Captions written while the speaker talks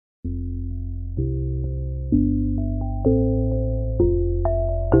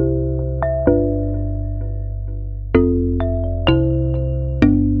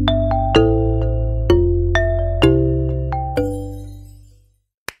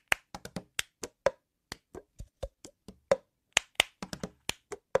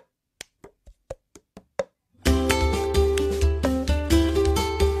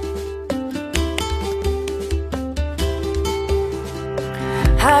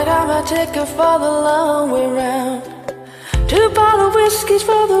my ticket for the long way round. 2 bottle whiskeys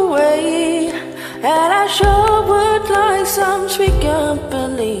for the way, and I sure would like some sweet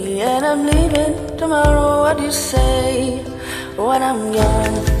company. And I'm leaving tomorrow, what do you say? When I'm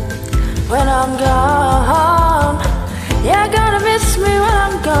gone, when I'm gone, you're gonna miss me when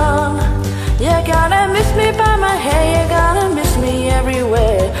I'm gone. You're gonna miss me by my hair, you're gonna miss me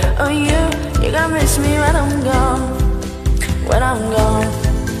everywhere. Oh, you're gonna miss me when I'm gone. When I'm gone,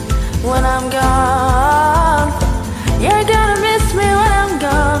 when I'm gone, you're gonna miss me when I'm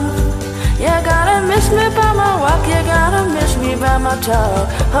gone. You're gonna miss me by my walk, you're gonna miss me by my talk.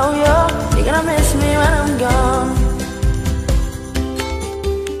 Oh, you're gonna miss me when I'm gone.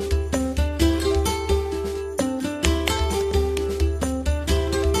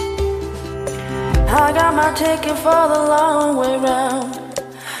 I got my ticket for the long way round,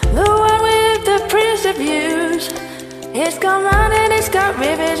 the one with the prettiest views. It's got mountain, it's got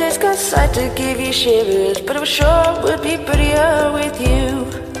rivers, it's got sight to give you shivers, but it sure would be prettier with you.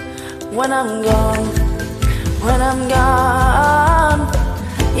 When I'm gone, when I'm gone,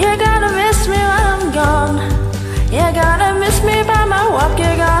 you're gonna miss me when I'm gone. You're gonna miss me by my walk,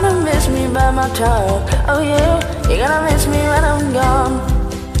 you're gonna miss me by my talk. Oh, you're gonna miss me when I'm gone.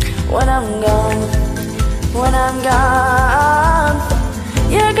 When I'm gone, when I'm gone,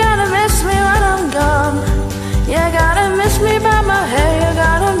 you're gonna miss me when I'm gone. You're gonna miss me by my hair, you're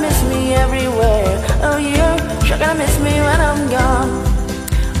gonna miss me everywhere. Oh, you're sure gonna miss me when I'm gone.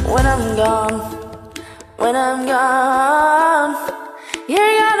 When I'm gone, when I'm gone,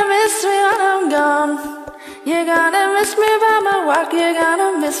 you're gonna miss me when I'm gone. You're gonna miss me by my walk, you're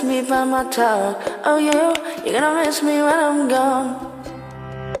gonna miss me by my talk. Oh, you're gonna miss me when I'm gone.